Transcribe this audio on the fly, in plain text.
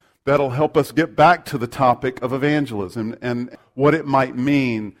that'll help us get back to the topic of evangelism and what it might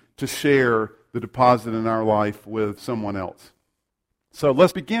mean to share the deposit in our life with someone else. So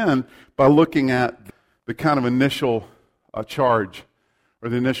let's begin by looking at the kind of initial charge or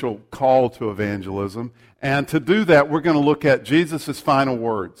the initial call to evangelism. And to do that, we're going to look at Jesus' final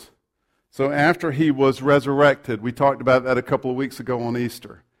words. So after he was resurrected, we talked about that a couple of weeks ago on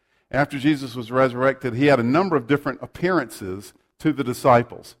Easter. After Jesus was resurrected, he had a number of different appearances to the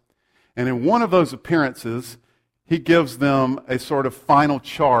disciples. And in one of those appearances, he gives them a sort of final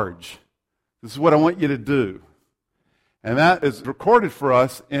charge. This is what I want you to do. And that is recorded for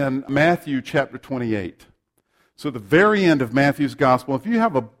us in Matthew chapter 28. So the very end of Matthew's gospel, if you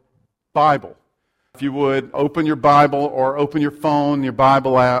have a Bible, if you would open your Bible or open your phone, your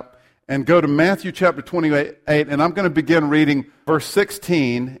Bible app, and go to Matthew chapter 28, and I'm going to begin reading verse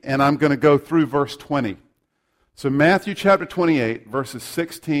 16, and I'm going to go through verse 20. So Matthew chapter 28, verses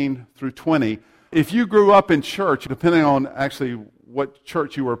 16 through 20. If you grew up in church, depending on actually what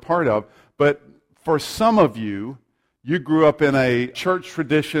church you were a part of, but for some of you, you grew up in a church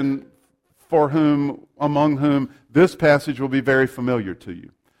tradition among whom this passage will be very familiar to you.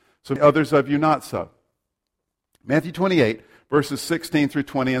 So others of you not so. Matthew 28, verses 16 through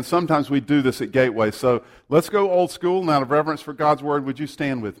 20, and sometimes we do this at Gateway. So let's go old school, and out of reverence for God's Word, would you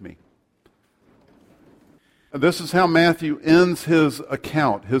stand with me? This is how Matthew ends his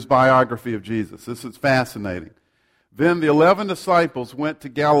account, his biography of Jesus. This is fascinating. Then the 11 disciples went to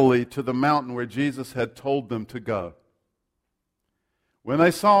Galilee to the mountain where Jesus had told them to go. When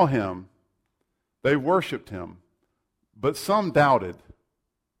they saw him, they worshipped him, but some doubted.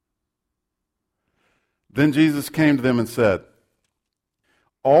 Then Jesus came to them and said,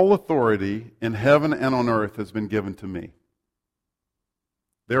 "All authority in heaven and on earth has been given to me.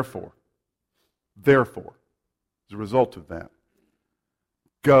 Therefore, as a result of that,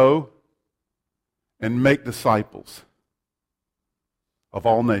 go and make disciples of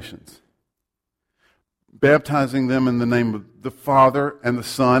all nations, baptizing them in the name of the Father and the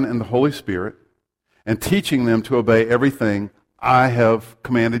Son and the Holy Spirit, and teaching them to obey everything I have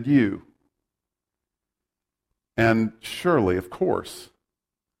commanded you. And surely, of course,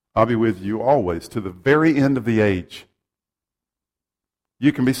 I'll be with you always to the very end of the age."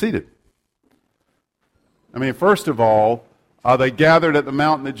 You can be seated. I mean, first of all, they gathered at the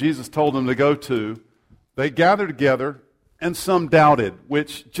mountain that Jesus told them to go to. They gathered together, and some doubted,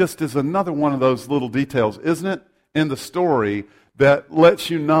 which just is another one of those little details, isn't it, in the story that lets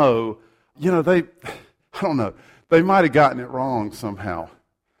you know, they might have gotten it wrong somehow.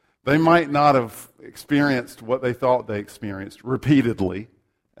 They might not have experienced what they thought they experienced repeatedly,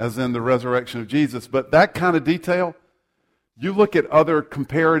 as in the resurrection of Jesus. But that kind of detail, you look at other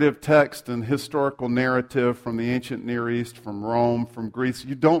comparative text and historical narrative from the ancient Near East, from Rome, from Greece,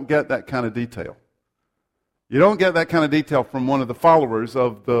 you don't get that kind of detail. You don't get that kind of detail from one of the followers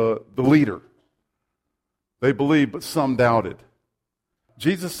of the leader. They believed, but some doubted.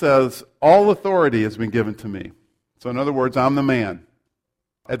 Jesus says, "All authority has been given to me." So in other words, I'm the man.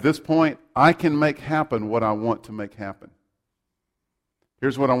 At this point, I can make happen what I want to make happen.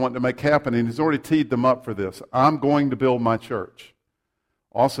 Here's what I want to make happen, and he's already teed them up for this. I'm going to build my church.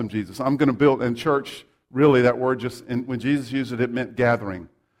 Awesome, Jesus. I'm going to build, and church, really that word when Jesus used it, it meant gathering.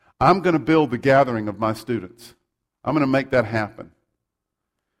 I'm going to build the gathering of my students. I'm going to make that happen.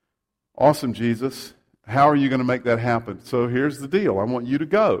 Awesome, Jesus. How are you going to make that happen? So here's the deal. I want you to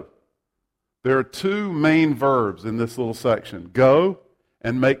go. There are two main verbs in this little section. Go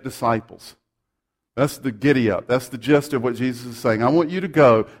and make disciples. That's the giddy up. That's the gist of what Jesus is saying. I want you to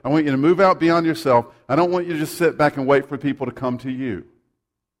go. I want you to move out beyond yourself. I don't want you to just sit back and wait for people to come to you.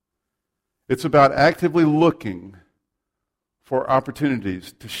 It's about actively looking for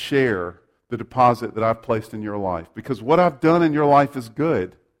opportunities to share the deposit that I've placed in your life. Because what I've done in your life is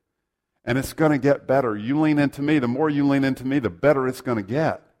good. And it's going to get better. You lean into me. The more you lean into me, the better it's going to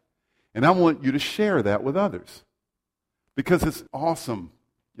get. And I want you to share that with others. Because it's awesome.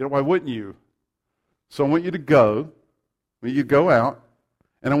 Why wouldn't you? So I want you to go. I want you to go out.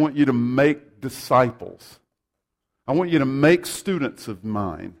 And I want you to make disciples. I want you to make students of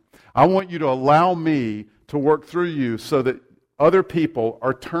mine. I want you to allow me to work through you so that other people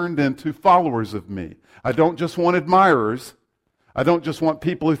are turned into followers of me. I don't just want admirers. I don't just want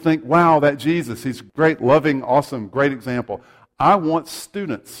people who think, wow, that Jesus, he's great, loving, awesome, great example. I want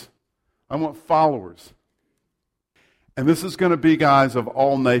students. I want followers. And this is going to be guys of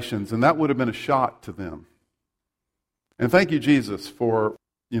all nations, and that would have been a shock to them. And thank you, Jesus, for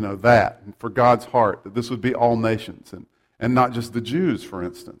that, and for God's heart, that this would be all nations, and not just the Jews, for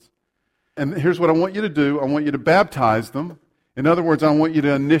instance. And here's what I want you to do. I want you to baptize them In other words, I want you to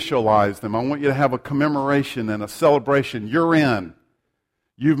initialize them. I want you to have a commemoration and a celebration. You're in.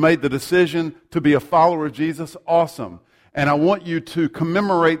 You've made the decision to be a follower of Jesus. Awesome. And I want you to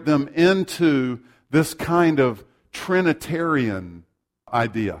commemorate them into this kind of Trinitarian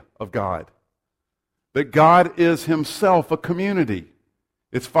idea of God. That God is himself a community.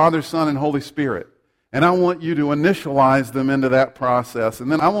 It's Father, Son, and Holy Spirit. And I want you to initialize them into that process.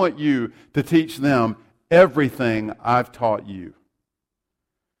 And then I want you to teach them everything I've taught you.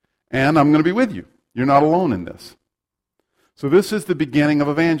 And I'm going to be with you. You're not alone in this. So this is the beginning of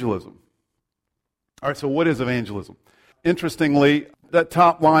evangelism. All right, so what is evangelism? Interestingly, that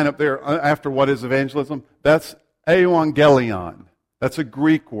top line up there after what is evangelism, that's euangelion. That's a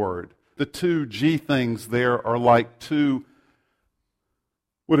Greek word. The two G things there are like two,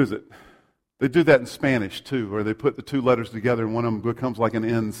 what is it? They do that in Spanish too, where they put the two letters together and one of them becomes like an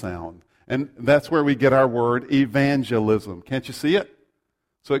N sound. And that's where we get our word evangelism. Can't you see it?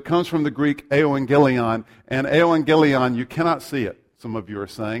 So it comes from the Greek euangelion, and euangelion, you cannot see it, some of you are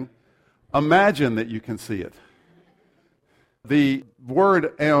saying. Imagine that you can see it. The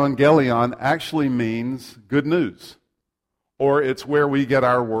word euangelion actually means good news, or it's where we get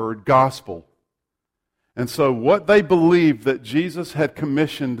our word gospel. And so what they believed that Jesus had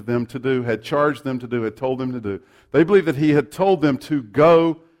commissioned them to do, had charged them to do, had told them to do, they believed that he had told them to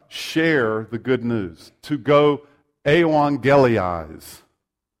go share the good news, to go evangelize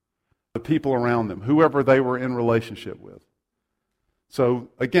the people around them, whoever they were in relationship with. So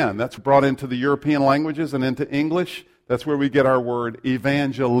again, that's brought into the European languages and into English. That's where we get our word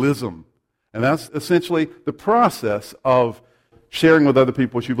evangelism. And that's essentially the process of sharing with other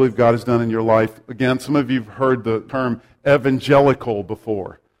people what you believe God has done in your life. Again, some of you have heard the term evangelical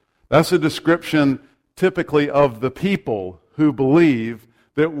before. That's a description typically of the people who believe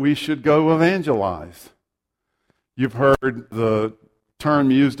that we should go evangelize. You've heard the term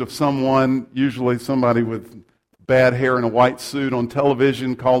used of someone, usually somebody with bad hair and a white suit on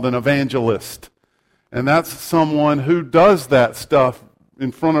television, called an evangelist. And that's someone who does that stuff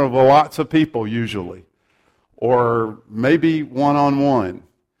in front of lots of people usually, or maybe one-on-one.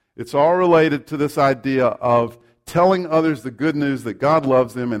 It's all related to this idea of telling others the good news that God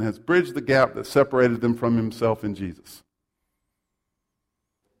loves them and has bridged the gap that separated them from himself in Jesus.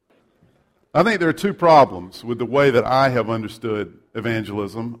 I think there are two problems with the way that I have understood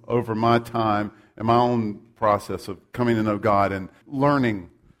evangelism over my time and my own process of coming to know God and learning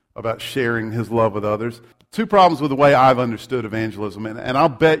about sharing his love with others. Two problems with the way I've understood evangelism. And I'll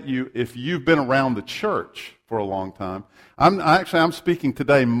bet you if you've been around the church for a long time, I'm speaking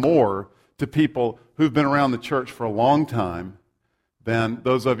today more to people who've been around the church for a long time than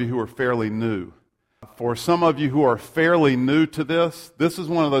those of you who are fairly new. For some of you who are fairly new to this is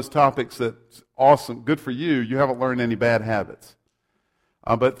one of those topics that's awesome. Good for you. You haven't learned any bad habits.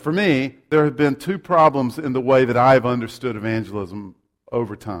 But for me, there have been two problems in the way that I've understood evangelism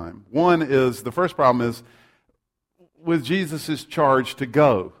over time. One is, the first problem is, with Jesus' charge to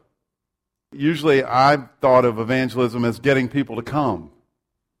go. Usually I've thought of evangelism as getting people to come.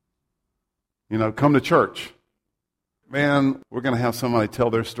 Come to church. Man, we're going to have somebody tell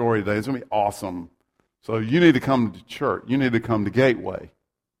their story today. It's going to be awesome. So you need to come to church. You need to come to Gateway.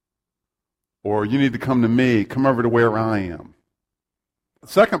 Or you need to come to me. Come over to where I am. The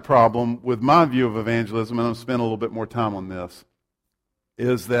second problem with my view of evangelism, and I'm going to spend a little bit more time on this,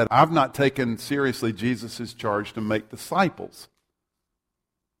 is that I've not taken seriously Jesus' charge to make disciples.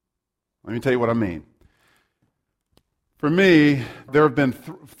 Let me tell you what I mean. For me, there have been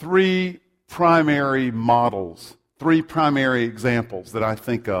three primary models, three primary examples that I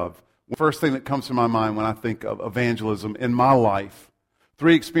think of. The first thing that comes to my mind when I think of evangelism in my life,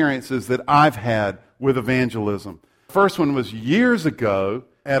 three experiences that I've had with evangelism. The first one was years ago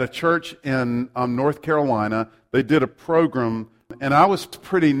at a church in North Carolina. They did a program, and I was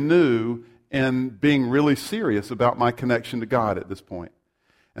pretty new in being really serious about my connection to God at this point.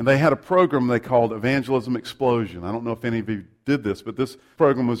 And they had a program they called Evangelism Explosion. I don't know if any of you did this, but this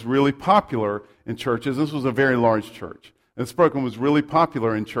program was really popular in churches. This was a very large church. This program was really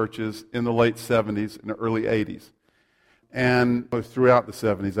popular in churches in the late 70s and early 80s, and throughout the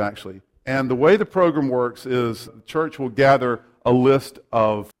 70s, actually. And the way the program works is the church will gather a list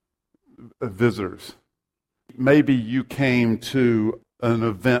of visitors. Maybe you came to an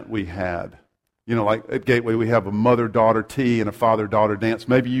event we had. Like at Gateway, we have a mother-daughter tea and a father-daughter dance.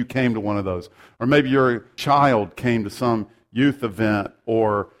 Maybe you came to one of those. Or maybe your child came to some youth event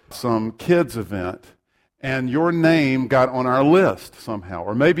or some kids event, and your name got on our list somehow.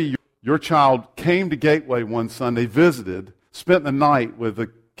 Or maybe your child came to Gateway one Sunday, visited, spent the night with a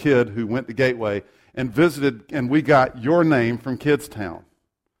kid who went to Gateway, and visited, and we got your name from Kidstown.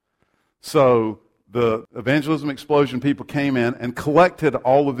 So the Evangelism Explosion people came in and collected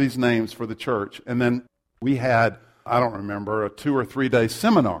all of these names for the church. And then we had, I don't remember, a 2 or 3 day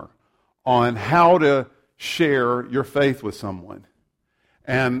seminar on how to share your faith with someone.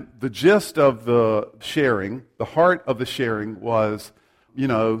 And the gist of the sharing, the heart of the sharing was,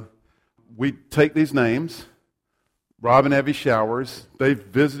 we take these names. Rob and Evie Showers, they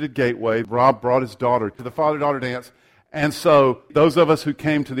visited Gateway. Rob brought his daughter to the father-daughter dance. And so those of us who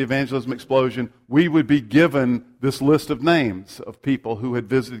came to the Evangelism Explosion, we would be given this list of names of people who had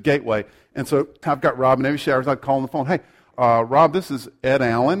visited Gateway. And so I've got Rob and Evie Showers. I'd call on the phone, hey, Rob, this is Ed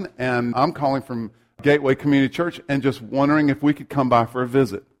Allen, and I'm calling from Gateway Community Church and just wondering if we could come by for a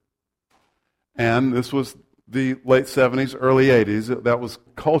visit. And this was the late 70s, early 80s. That was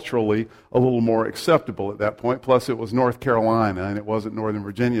culturally a little more acceptable at that point. Plus, it was North Carolina, and it wasn't Northern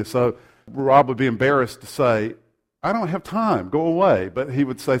Virginia. So Rob would be embarrassed to say, I don't have time, go away. But he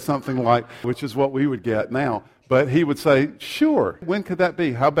would say something like, which is what we would get now, but he would say, sure, when could that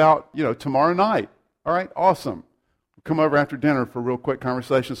be? How about, tomorrow night? All right, awesome. Come over after dinner for a real quick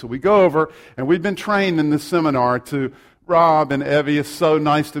conversation. So we go over, and we've been trained in this seminar to, Rob and Evie, it's so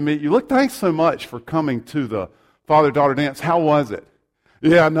nice to meet you. Look, thanks so much for coming to the father-daughter dance. How was it?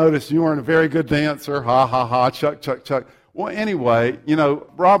 Yeah, I noticed you weren't a very good dancer. Ha, ha, ha, chuck, chuck, chuck. Well, anyway,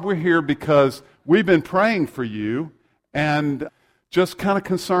 Rob, we're here because we've been praying for you and just kind of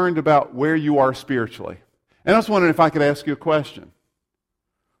concerned about where you are spiritually. And I was wondering if I could ask you a question.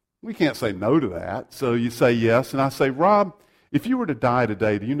 We can't say no to that. So you say yes, and I say, Rob, if you were to die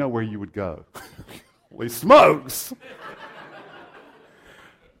today, do you know where you would go? Holy smokes!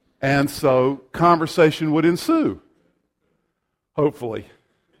 And so conversation would ensue, hopefully.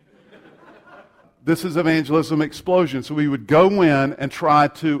 This is Evangelism Explosion. So we would go in and try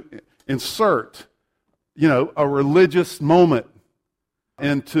to insert, a religious moment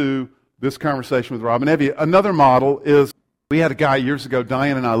into this conversation with Rob and Evie. Another model is, we had a guy years ago,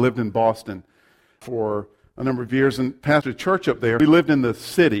 Diane and I lived in Boston for a number of years and pastored a church up there. We lived in the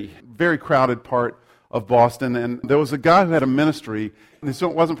city, very crowded part of Boston, and there was a guy who had a ministry, and it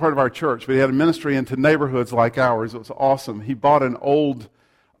wasn't part of our church, but he had a ministry into neighborhoods like ours. It was awesome. He bought an old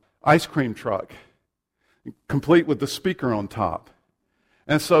ice cream truck, complete with the speaker on top.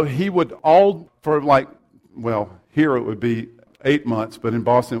 And so he would here it would be 8 months, but in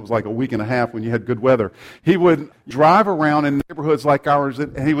Boston it was like a week and a half when you had good weather. He would drive around in neighborhoods like ours,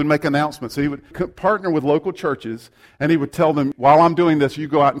 and he would make announcements. So he would partner with local churches, and he would tell them, while I'm doing this, you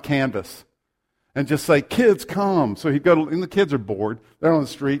go out and canvass. And just say, kids, come. So he'd go, and the kids are bored. They're on the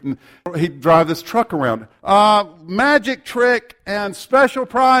street, and he'd drive this truck around. Magic trick and special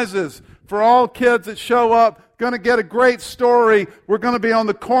prizes for all kids that show up. Going to get a great story. We're going to be on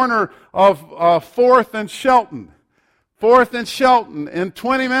the corner of 4th and Shelton. 4th and Shelton in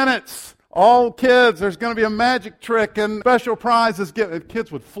 20 minutes. All kids, there's going to be a magic trick and special prizes. Kids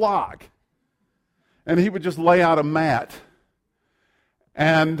would flock. And he would just lay out a mat.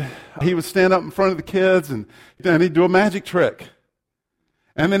 And he would stand up in front of the kids and he'd do a magic trick.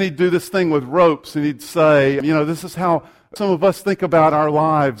 And then he'd do this thing with ropes and he'd say, this is how some of us think about our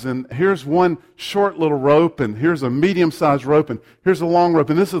lives. And here's one short little rope, and here's a medium-sized rope, and here's a long rope.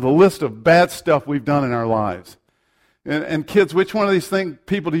 And this is the list of bad stuff we've done in our lives. And kids, which one of these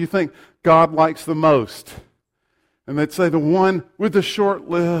people do you think God likes the most? And they'd say, the one with the short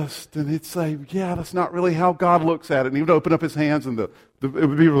list. And he'd say, yeah, that's not really how God looks at it. And he would open up his hands, and it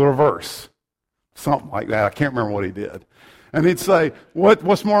would be the reverse. Something like that. I can't remember what he did. And he'd say,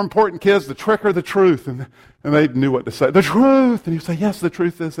 what's more important, kids, the trick or the truth? And they knew what to say. The truth! And he'd say, yes, the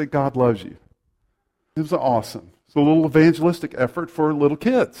truth is that God loves you. It was awesome. It's a little evangelistic effort for little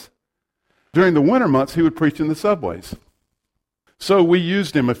kids. During the winter months, he would preach in the subways. So we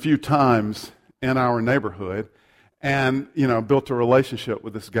used him a few times in our neighborhood and, built a relationship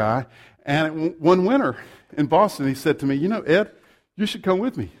with this guy. And one winter in Boston, he said to me, Ed, you should come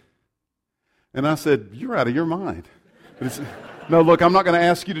with me. And I said, you're out of your mind. No, look, I'm not going to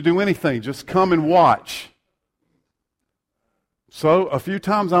ask you to do anything. Just come and watch. So a few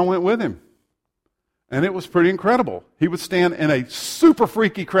times I went with him. And it was pretty incredible. He would stand in a super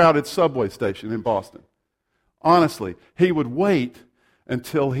freaky crowded subway station in Boston. Honestly, he would wait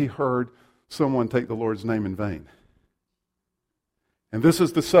until he heard someone take the Lord's name in vain. And this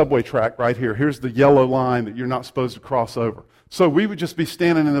is the subway track right here. Here's the yellow line that you're not supposed to cross over. So we would just be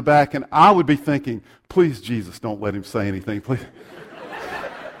standing in the back, and I would be thinking, please, Jesus, don't let him say anything, please.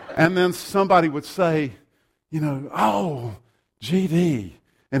 And then somebody would say, oh, GD.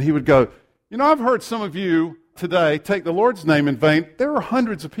 And he would go, I've heard some of you today take the Lord's name in vain, there are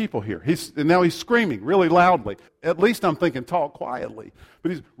hundreds of people here. And now he's screaming really loudly. At least I'm thinking talk quietly.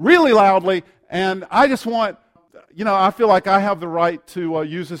 But he's really loudly, and I just want, I feel like I have the right to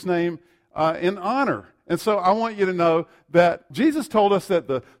use his name in honor. And so I want you to know that Jesus told us that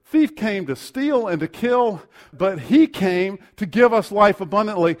the thief came to steal and to kill, but he came to give us life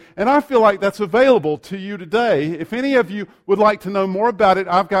abundantly. And I feel like that's available to you today. If any of you would like to know more about it,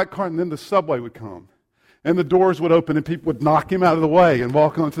 I've got cards. And then the subway would come, and the doors would open, and people would knock him out of the way and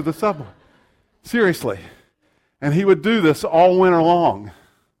walk onto the subway. Seriously. And he would do this all winter long.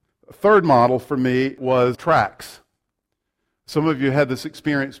 The third model for me was tracts. Some of you had this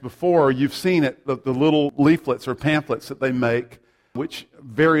experience before. You've seen it, the little leaflets or pamphlets that they make, which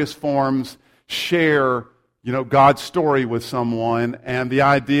various forms share, God's story with someone. And the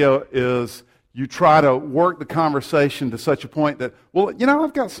idea is you try to work the conversation to such a point that,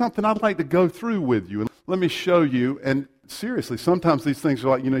 I've got something I'd like to go through with you. And let me show you. And seriously, sometimes these things are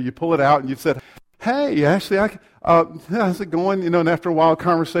like, you pull it out and you said, hey, Ashley, how's it going? And after a while, a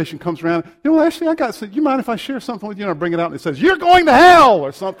conversation comes around. Ashley, you mind if I share something with you? And I bring it out and it says, you're going to hell,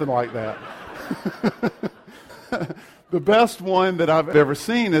 or something like that. The best one that I've ever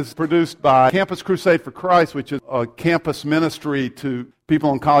seen is produced by Campus Crusade for Christ, which is a campus ministry to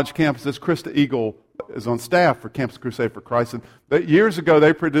people on college campuses. Krista Eagle is on staff for Campus Crusade for Christ. And years ago,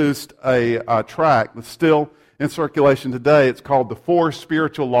 they produced a tract that's still in circulation today. It's called The Four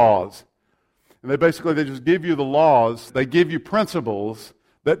Spiritual Laws. And they just give you the laws. They give you principles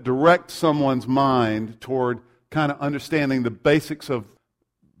that direct someone's mind toward kind of understanding the basics of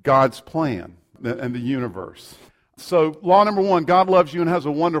God's plan and the universe. So law number 1, God loves you and has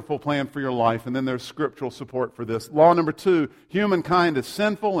a wonderful plan for your life. And then there's scriptural support for this. Law number 2, humankind is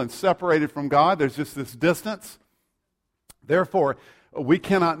sinful and separated from God. There's just this distance. Therefore, we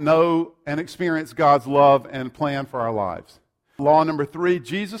cannot know and experience God's love and plan for our lives. Law number 3,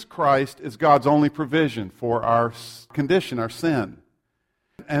 Jesus Christ is God's only provision for our condition, our sin.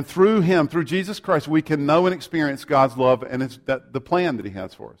 And through him, through Jesus Christ, we can know and experience God's love and the plan that he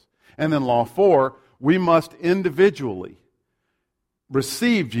has for us. And then law 4, we must individually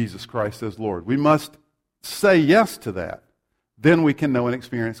receive Jesus Christ as Lord. We must say yes to that. Then we can know and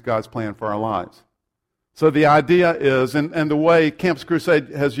experience God's plan for our lives. So the idea is, and the way Campus Crusade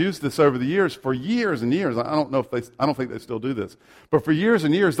has used this over the years, for years and years, I don't think they still do this, but for years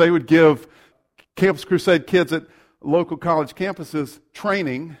and years, they would give Campus Crusade kids at local college campuses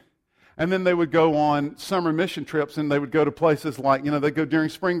training, and then they would go on summer mission trips, and they would go to places like, they go during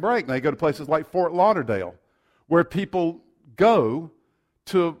spring break, and they go to places like Fort Lauderdale, where people go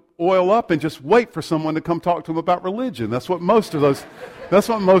to oil up and just wait for someone to come talk to them about religion. That's what most of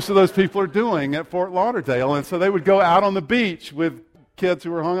those people are doing at Fort Lauderdale. And so they would go out on the beach with kids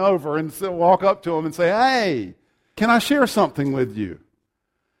who were hungover and walk up to them and say, hey, can I share something with you?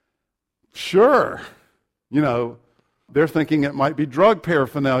 Sure. They're thinking it might be drug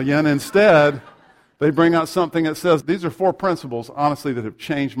paraphernalia, and instead they bring out something that says, these are 4 principles, honestly, that have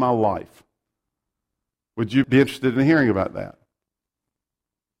changed my life. Would you be interested in hearing about that?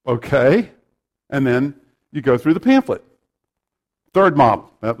 Okay. And then you go through the pamphlet. Third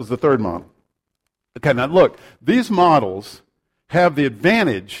model. That was the third model. Okay, now look, these models have the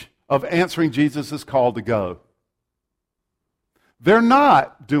advantage of answering Jesus' call to go. They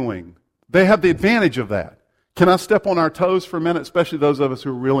have the advantage of that. Can I step on our toes for a minute, especially those of us who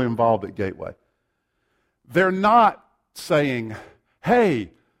are really involved at Gateway? They're not saying,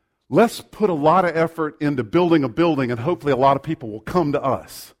 hey, let's put a lot of effort into building a building and hopefully a lot of people will come to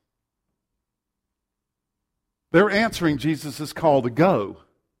us. They're answering Jesus' call to go,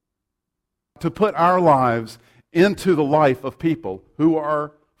 to put our lives into the life of people who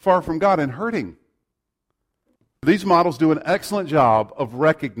are far from God and hurting. These models do an excellent job of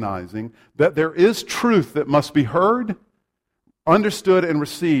recognizing that there is truth that must be heard, understood, and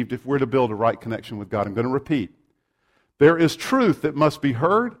received if we're to build a right connection with God. I'm going to repeat. There is truth that must be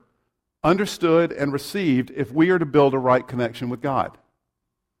heard, understood, and received if we are to build a right connection with God.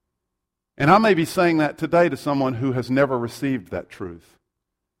 And I may be saying that today to someone who has never received that truth.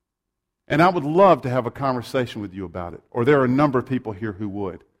 And I would love to have a conversation with you about it. Or there are a number of people here who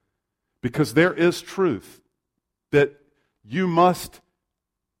would. Because there is truth that you must,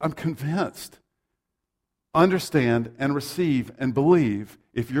 I'm convinced, understand and receive and believe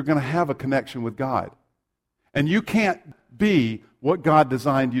if you're going to have a connection with God. And you can't be what God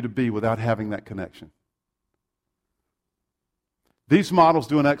designed you to be without having that connection. These models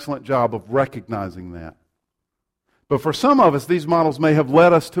do an excellent job of recognizing that. But for some of us, these models may have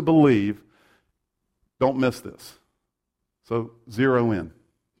led us to believe, don't miss this. So zero in.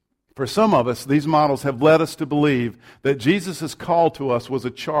 For some of us, these models have led us to believe that Jesus' call to us was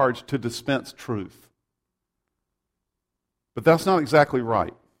a charge to dispense truth. But that's not exactly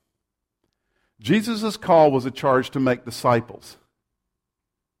right. Jesus' call was a charge to make disciples.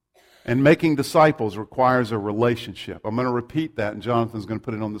 And making disciples requires a relationship. I'm going to repeat that, and Jonathan's going to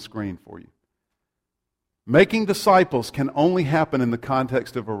put it on the screen for you. Making disciples can only happen in the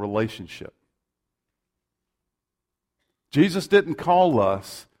context of a relationship. Jesus didn't call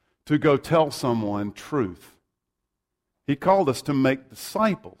us to go tell someone truth. He called us to make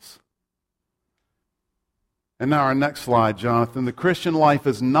disciples. And now our next slide, Jonathan. The Christian life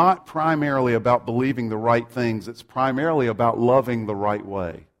is not primarily about believing the right things. It's primarily about loving the right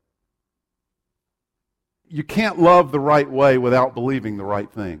way. You can't love the right way without believing the right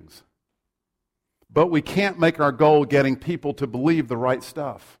things. But we can't make our goal getting people to believe the right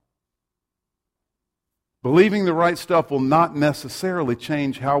stuff. Believing the right stuff will not necessarily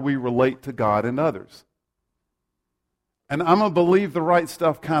change how we relate to God and others. And I'm a believe the right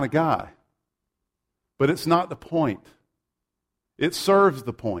stuff kind of guy. But it's not the point. It serves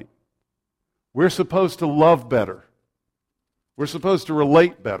the point. We're supposed to love better. We're supposed to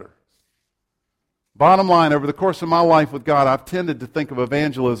relate better. Bottom line, over the course of my life with God, I've tended to think of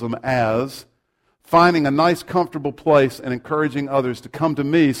evangelism as finding a nice, comfortable place and encouraging others to come to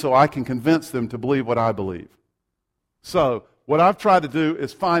me so I can convince them to believe what I believe. So, what I've tried to do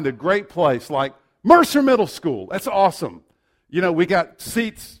is find a great place like Mercer Middle School. That's awesome. You know, we got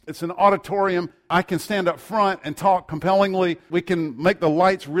seats. It's an auditorium. I can stand up front and talk compellingly. We can make the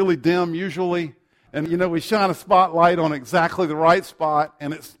lights really dim usually. And, you know, we shine a spotlight on exactly the right spot,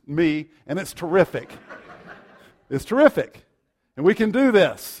 and it's me, and it's terrific. It's terrific. And we can do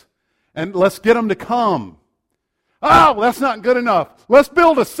this. And let's get them to come. Oh, that's not good enough. Let's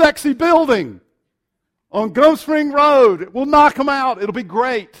build a sexy building on Gum Spring Road. We'll knock them out. It'll be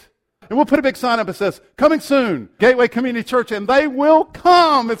great. And we'll put a big sign up that says, coming soon, Gateway Community Church, and they will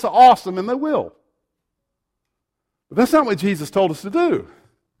come. It's awesome, and they will. But that's not what Jesus told us to do.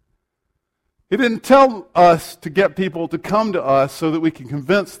 He didn't tell us to get people to come to us so that we can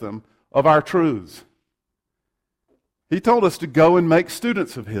convince them of our truths. He told us to go and make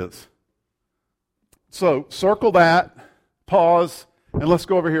students of His. So, circle that, pause, and let's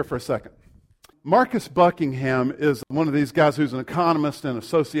go over here for a second. Marcus Buckingham is one of these guys who's an economist and a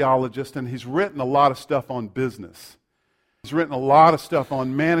sociologist, and he's written a lot of stuff on business. He's written a lot of stuff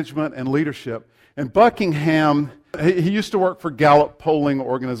on management and leadership. And Buckingham, he used to work for Gallup polling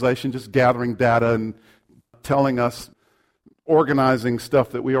organization, just gathering data and telling us, organizing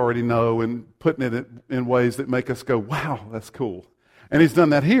stuff that we already know and putting it in ways that make us go, wow, that's cool. And he's done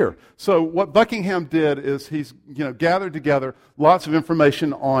that here. So what Buckingham did is he's gathered together lots of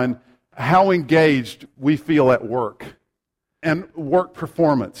information on how engaged we feel at work and work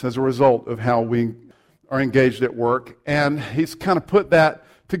performance as a result of how we are engaged at work. And he's kind of put that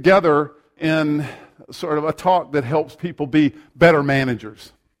together in sort of a talk that helps people be better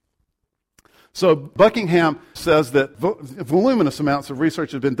managers. So Buckingham says that voluminous amounts of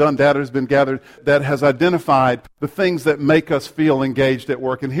research has been done, data has been gathered that has identified the things that make us feel engaged at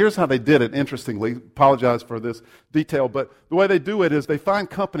work. And here's how they did it, interestingly. Apologize for this detail, but the way they do it is they find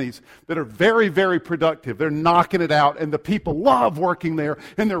companies that are very, very productive. They're knocking it out, and the people love working there,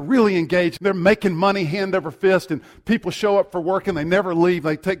 and they're really engaged. They're making money hand over fist, and people show up for work, and they never leave.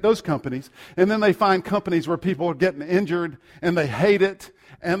 They take those companies, and then they find companies where people are getting injured, and they hate it,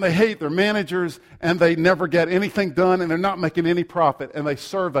 and they hate their managers, and they never get anything done, and they're not making any profit. And they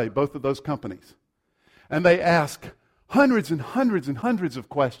survey both of those companies. And they ask hundreds and hundreds and hundreds of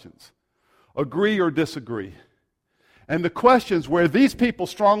questions. Agree or disagree. And the questions where these people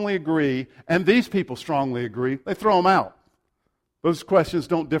strongly agree and these people strongly agree, they throw them out. Those questions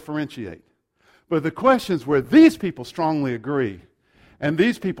don't differentiate. But the questions where these people strongly agree and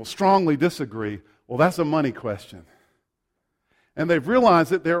these people strongly disagree, well, that's a money question. And they've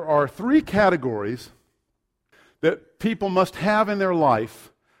realized that there are three categories that people must have in their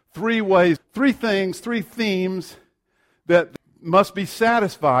life, three ways, three things, three themes that must be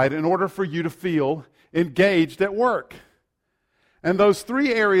satisfied in order for you to feel engaged at work. And those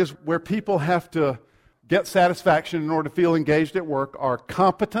three areas where people have to get satisfaction in order to feel engaged at work are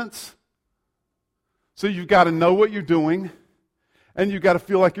competence. So you've got to know what you're doing, and you've got to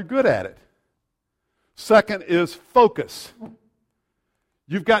feel like you're good at it. Second is focus.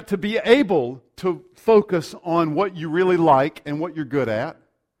 You've got to be able to focus on what you really like and what you're good at.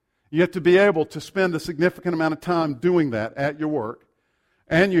 You have to be able to spend a significant amount of time doing that at your work.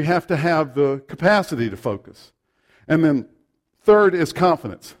 And you have to have the capacity to focus. And then third is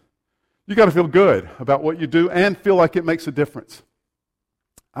confidence. You've got to feel good about what you do and feel like it makes a difference.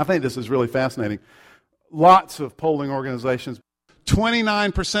 I think this is really fascinating. Lots of polling organizations.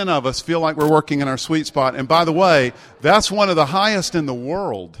 29% of us feel like we're working in our sweet spot. And by the way, that's one of the highest in the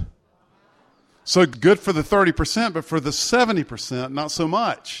world. So good for the 30%, but for the 70%, not so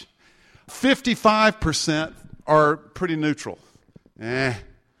much. 55% are pretty neutral. I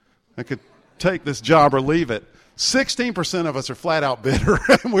could take this job or leave it. 16% of us are flat out bitter.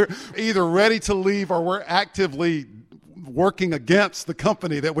 We're either ready to leave or we're actively working against the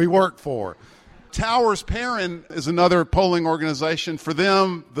company that we work for. Towers Perrin is another polling organization. For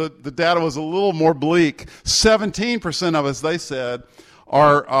them, the data was a little more bleak. 17% of us, they said,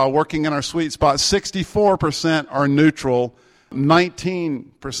 are working in our sweet spot. 64% are neutral.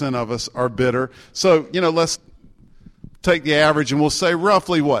 19% of us are bitter. So, let's take the average and we'll say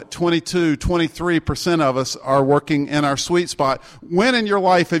roughly 23% of us are working in our sweet spot. When in your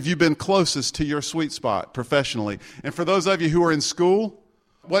life have you been closest to your sweet spot professionally? And for those of you who are in school,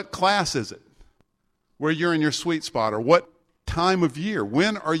 what class is it where you're in your sweet spot? Or what time of year?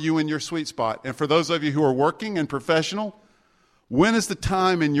 When are you in your sweet spot? And for those of you who are working and professional, when is the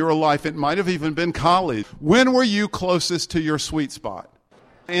time in your life, it might have even been college, when were you closest to your sweet spot?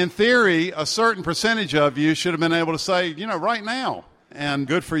 In theory, a certain percentage of you should have been able to say, right now, and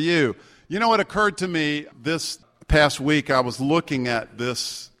good for you. You know what occurred to me this past week? I was looking at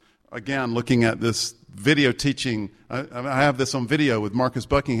this video teaching. I have this on video with Marcus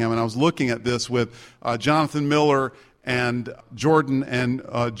Buckingham, and I was looking at this with Jonathan Miller and Jordan and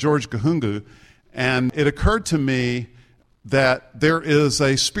George Kahungu, and it occurred to me that there is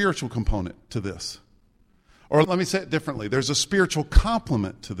a spiritual component to this. Or let me say it differently. There's a spiritual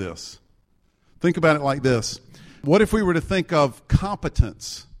complement to this. Think about it like this. What if we were to think of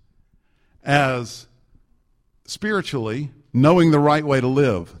competence as spiritually knowing the right way to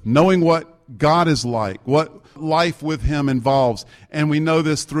live, knowing what God is like, what life with Him involves, and we know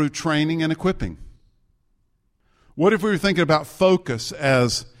this through training and equipping? What if we were thinking about focus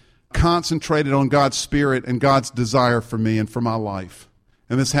as concentrated on God's Spirit and God's desire for me and for my life?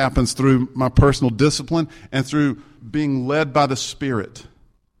 And this happens through my personal discipline and through being led by the Spirit,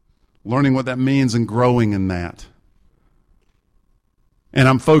 learning what that means and growing in that. And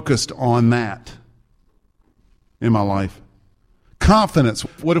I'm focused on that in my life. Confidence.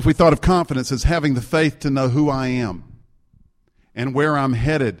 What if we thought of confidence as having the faith to know who I am and where I'm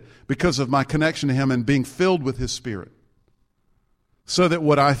headed because of my connection to Him and being filled with His Spirit, so that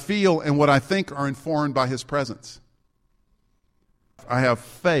what I feel and what I think are informed by His presence. I have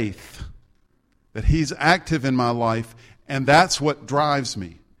faith that He's active in my life, and that's what drives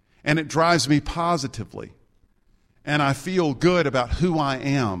me. And it drives me positively. And I feel good about who I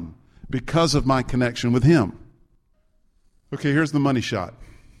am because of my connection with Him. Okay, here's the money shot.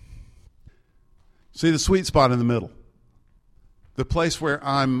 See the sweet spot in the middle. The place where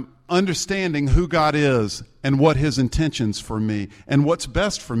I'm understanding who God is and what His intentions for me and what's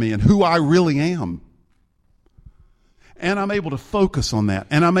best for me and who I really am. And I'm able to focus on that,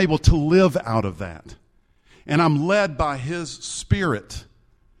 and I'm able to live out of that. And I'm led by His Spirit.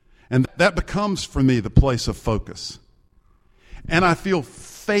 And that becomes for me the place of focus. And I feel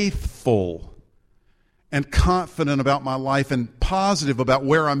faithful and confident about my life and positive about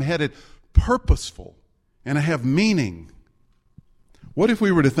where I'm headed, purposeful, and I have meaning. What if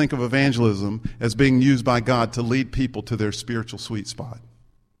we were to think of evangelism as being used by God to lead people to their spiritual sweet spot?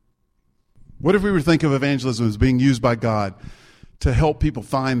 What if we were to think of evangelism as being used by God to help people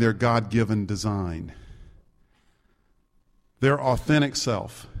find their God-given design, their authentic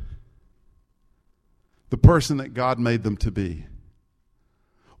self, the person that God made them to be?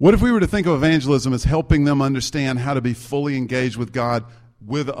 What if we were to think of evangelism as helping them understand how to be fully engaged with God,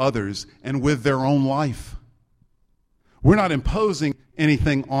 with others, and with their own life? We're not imposing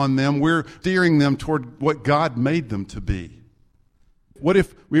anything on them. We're steering them toward what God made them to be. What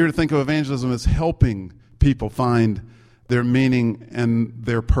if we were to think of evangelism as helping people find their meaning and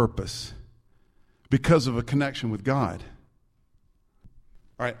their purpose because of a connection with God?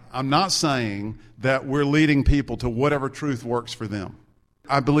 All right, I'm not saying that we're leading people to whatever truth works for them.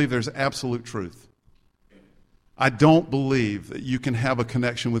 I believe there's absolute truth. I don't believe that you can have a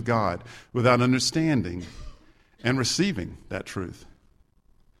connection with God without understanding and receiving that truth.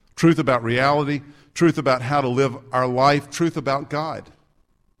 Truth about reality, truth about how to live our life, truth about God.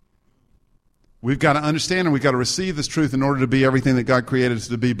 We've got to understand and we've got to receive this truth in order to be everything that God created us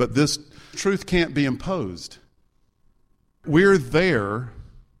to be, but this truth can't be imposed. We're there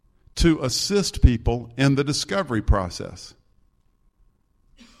to assist people in the discovery process.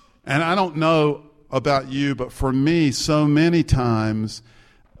 And I don't know about you, but for me, so many times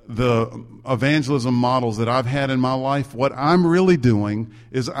the evangelism models that I've had in my life, what I'm really doing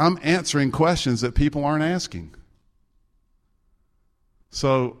is I'm answering questions that people aren't asking.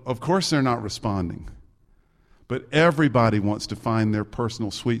 So, of course, they're not responding. But everybody wants to find their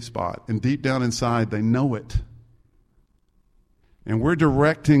personal sweet spot. And deep down inside, they know it. And we're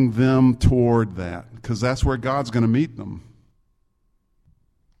directing them toward that because that's where God's going to meet them.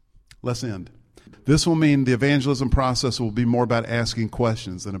 Let's end. This will mean the evangelism process will be more about asking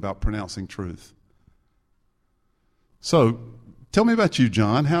questions than about pronouncing truth. So, tell me about you,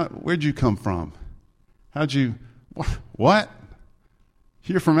 John. Where'd you come from? What?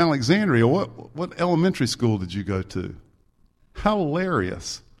 You're from Alexandria. What elementary school did you go to? How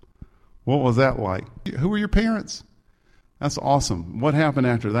hilarious. What was that like? Who were your parents? That's awesome. What happened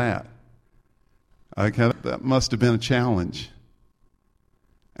after that? Okay, that must have been a challenge.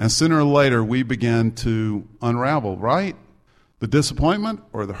 And sooner or later, we began to unravel, right? The disappointment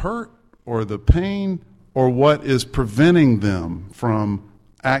or the hurt or the pain or what is preventing them from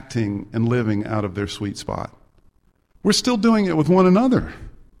acting and living out of their sweet spot. We're still doing it with one another.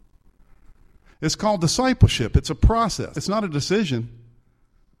 It's called discipleship. It's a process. It's not a decision.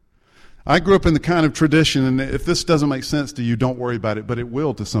 I grew up in the kind of tradition, and if this doesn't make sense to you, don't worry about it, but it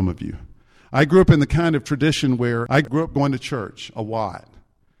will to some of you. I grew up in the kind of tradition where I grew up going to church a lot.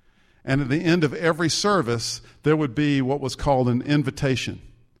 And at the end of every service, there would be what was called an invitation.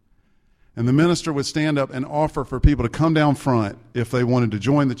 And the minister would stand up and offer for people to come down front if they wanted to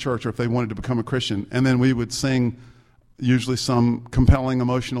join the church or if they wanted to become a Christian. And then we would sing usually some compelling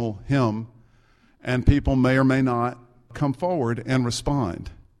emotional hymn, and people may or may not come forward and respond.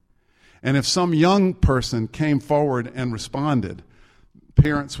 And if some young person came forward and responded,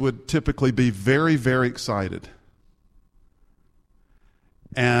 parents would typically be very, very excited.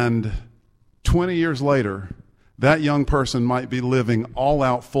 And 20 years later, that young person might be living all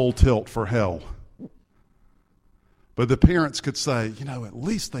out full tilt for hell. But the parents could say, at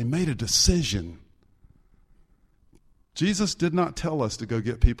least they made a decision. Jesus did not tell us to go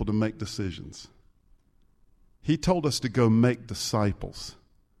get people to make decisions. He told us to go make disciples.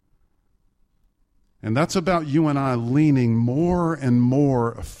 And that's about you and I leaning more and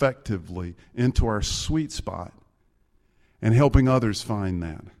more effectively into our sweet spot and helping others find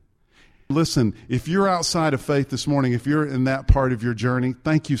that. Listen, if you're outside of faith this morning, if you're in that part of your journey,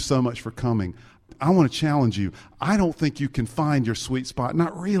 thank you so much for coming. I want to challenge you. I don't think you can find your sweet spot,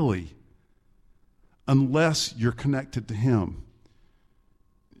 not really, unless you're connected to Him.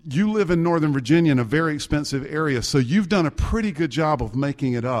 You live in Northern Virginia in a very expensive area, so you've done a pretty good job of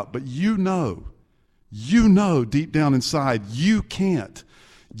making it up, but you know deep down inside, you can't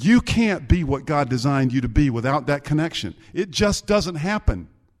be what God designed you to be without that connection. It just doesn't happen.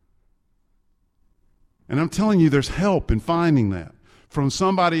 And I'm telling you, there's help in finding that from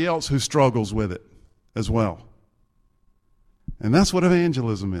somebody else who struggles with it as well. And that's what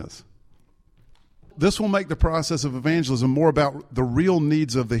evangelism is. This will make the process of evangelism more about the real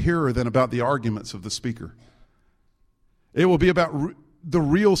needs of the hearer than about the arguments of the speaker. It will be about the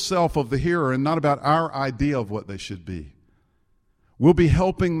real self of the hearer and not about our idea of what they should be. We'll be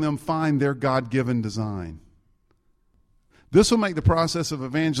helping them find their God-given design. This will make the process of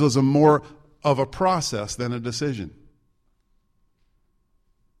evangelism more of a process than a decision.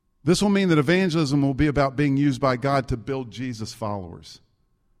 This will mean that evangelism will be about being used by God to build Jesus followers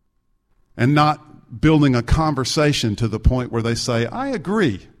and not building a conversation to the point where they say, I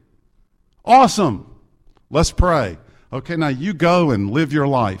agree. Awesome. Let's pray. Okay, now you go and live your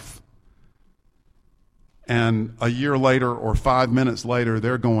life. And a year later or 5 minutes later,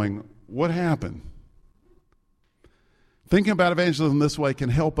 they're going, what happened? Thinking about evangelism this way can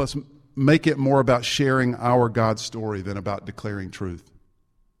help us make it more about sharing our God story than about declaring truth.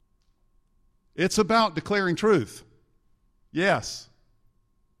 It's about declaring truth. Yes.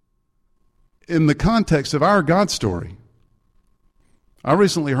 In the context of our God story. I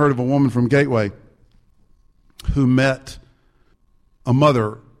recently heard of a woman from Gateway who met a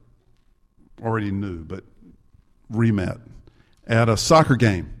mother, already knew, but re-met, at a soccer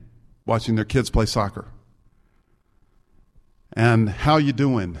game, watching their kids play soccer. And how you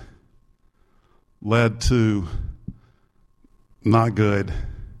doing led to not good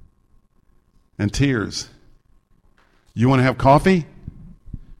and tears. You want to have coffee?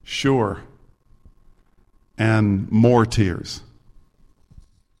 Sure. And more tears.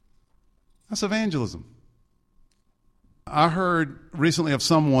 That's evangelism. I heard recently of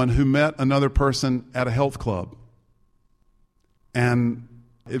someone who met another person at a health club. And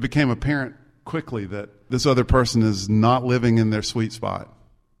it became apparent quickly that this other person is not living in their sweet spot.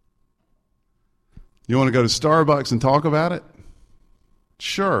 You want to go to Starbucks and talk about it?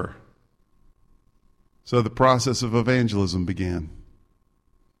 Sure. So the process of evangelism began.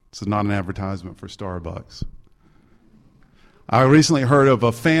 This is not an advertisement for Starbucks. I recently heard of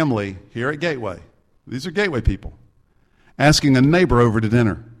a family here at Gateway. These are Gateway people. Asking a neighbor over to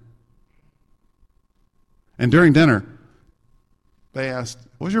dinner. And during dinner, they asked,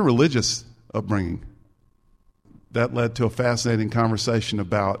 what was your religious upbringing? That led to a fascinating conversation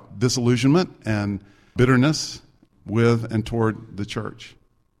about disillusionment and bitterness with and toward the church.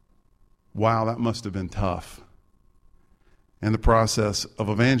 Wow, that must have been tough. And the process of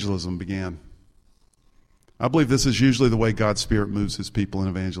evangelism began. I believe this is usually the way God's Spirit moves his people in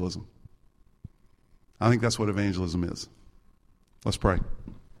evangelism. I think that's what evangelism is. Let's pray.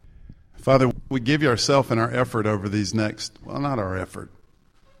 Father, we give you ourselves and our effort over these next, well, not our effort,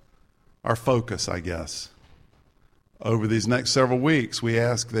 our focus, I guess. Over these next several weeks, we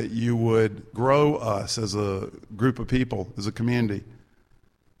ask that you would grow us as a group of people, as a community.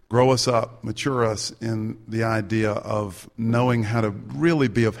 Grow us up, mature us in the idea of knowing how to really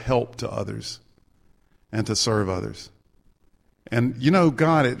be of help to others and to serve others. And you know,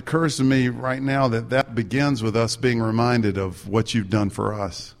 God, it occurs to me right now that that begins with us being reminded of what you've done for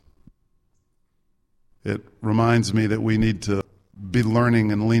us. It reminds me that we need to be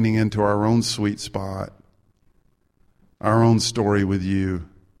learning and leaning into our own sweet spot, our own story with you,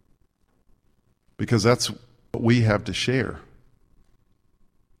 because that's what we have to share.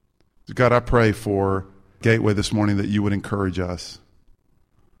 God, I pray for Gateway this morning that you would encourage us,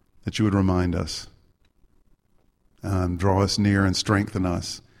 that you would remind us, draw us near and strengthen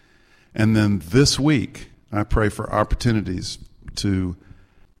us. And then this week, I pray for opportunities to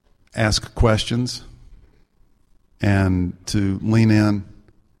ask questions and to lean in.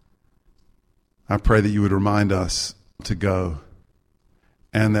 I pray that you would remind us to go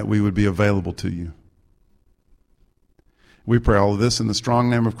and that we would be available to you. We pray all of this in the strong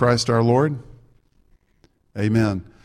name of Christ our Lord. Amen.